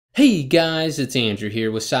Hey guys, it's Andrew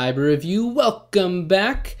here with Cyber Review. Welcome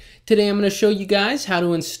back. Today I'm going to show you guys how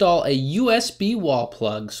to install a USB wall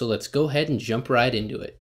plug. So let's go ahead and jump right into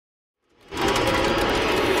it.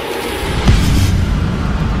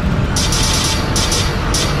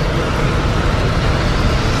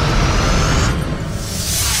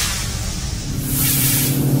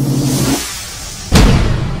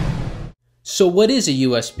 So what is a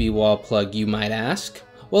USB wall plug, you might ask?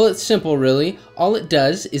 Well, it's simple really. All it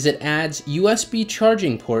does is it adds USB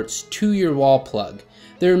charging ports to your wall plug.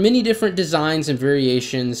 There are many different designs and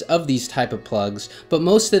variations of these type of plugs, but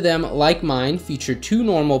most of them, like mine, feature two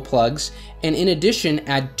normal plugs and in addition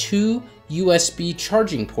add two USB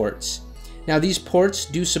charging ports. Now these ports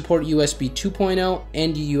do support USB 2.0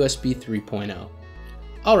 and USB 3.0.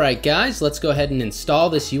 Alright guys, let's go ahead and install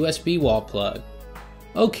this USB wall plug.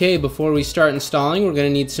 Okay, before we start installing, we're going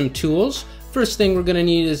to need some tools. First thing we're going to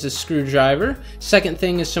need is a screwdriver. Second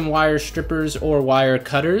thing is some wire strippers or wire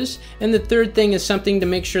cutters. And the third thing is something to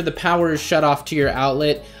make sure the power is shut off to your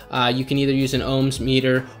outlet. You can either use an ohms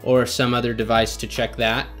meter or some other device to check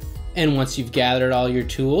that. And once you've gathered all your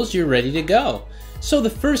tools, you're ready to go. So the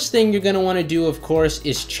first thing you're going to want to do, of course,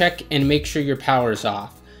 is check and make sure your power's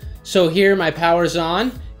off. So here my power's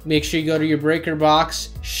on. Make sure you go to your breaker box,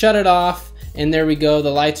 shut it off, and there we go,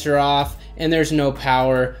 the lights are off and there's no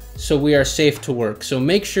power, so we are safe to work. So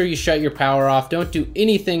make sure you shut your power off. Don't do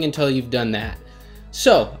anything until you've done that.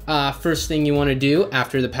 So first thing you want to do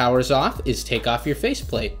after the power's off is take off your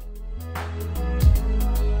faceplate.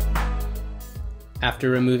 After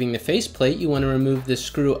removing the faceplate, you want to remove the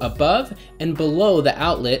screw above and below the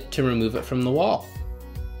outlet to remove it from the wall.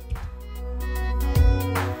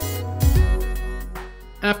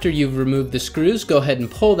 After you've removed the screws, go ahead and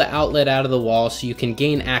pull the outlet out of the wall so you can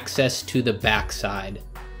gain access to the back side.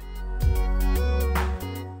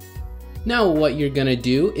 Now what you're going to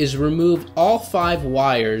do is remove all 5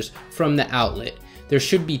 wires from the outlet. There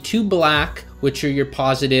should be 2 black, which are your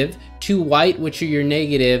positive, 2 white, which are your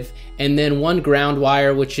negative, and then 1 ground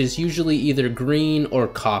wire, which is usually either green or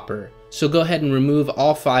copper. So go ahead and remove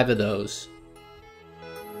all 5 of those.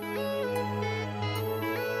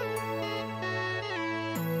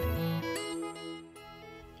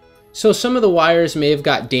 So some of the wires may have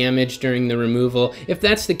got damaged during the removal. If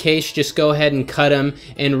that's the case, just go ahead and cut them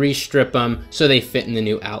and re-strip them so they fit in the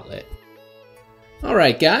new outlet.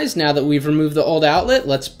 Alright guys, now that we've removed the old outlet,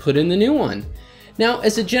 let's put in the new one. Now,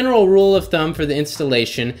 as a general rule of thumb for the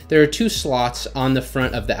installation, there are 2 slots on the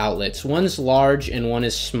front of the outlets. One's large and one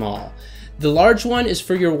is small. The large one is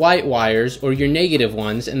for your white wires or your negative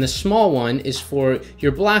ones, and the small one is for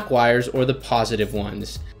your black wires or the positive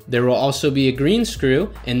ones. There will also be a green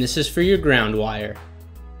screw, and this is for your ground wire.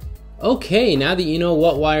 Okay, now that you know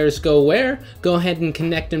what wires go where, go ahead and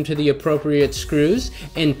connect them to the appropriate screws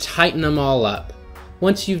and tighten them all up.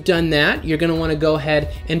 Once you've done that, you're going to want to go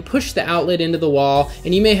ahead and push the outlet into the wall,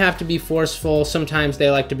 and you may have to be forceful. Sometimes they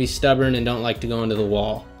like to be stubborn and don't like to go into the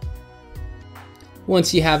wall.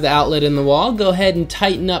 Once you have the outlet in the wall, go ahead and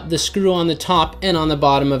tighten up the screw on the top and on the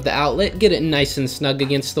bottom of the outlet. Get it nice and snug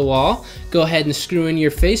against the wall. Go ahead and screw in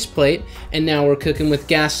your faceplate, and now we're cooking with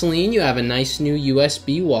gasoline. You have a nice new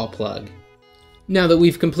USB wall plug. Now that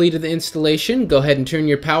we've completed the installation, go ahead and turn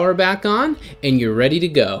your power back on, and you're ready to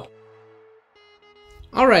go.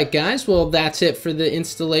 Alright guys, well that's it for the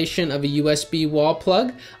installation of a USB wall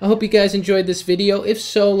plug. I hope you guys enjoyed this video. If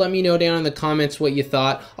so, let me know down in the comments what you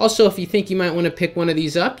thought. Also, if you think you might want to pick one of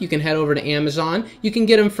these up, you can head over to Amazon. You can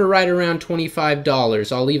get them for right around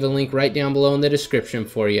 $25. I'll leave a link right down below in the description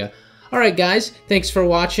for you. Alright guys, thanks for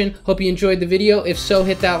watching. Hope you enjoyed the video. If so,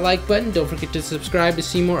 hit that like button. Don't forget to subscribe to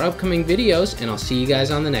see more upcoming videos, and I'll see you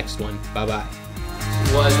guys on the next one. Bye-bye.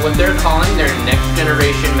 Was what they're calling their next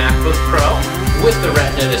generation MacBook Pro with the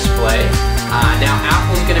Retina display. Now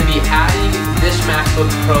Apple's going to be adding this MacBook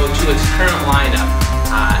Pro to its current lineup.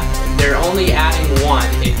 They're only adding one.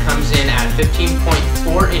 It comes in at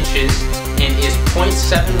 15.4 inches and is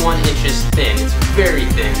 0.71 inches thin. It's very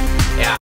thin.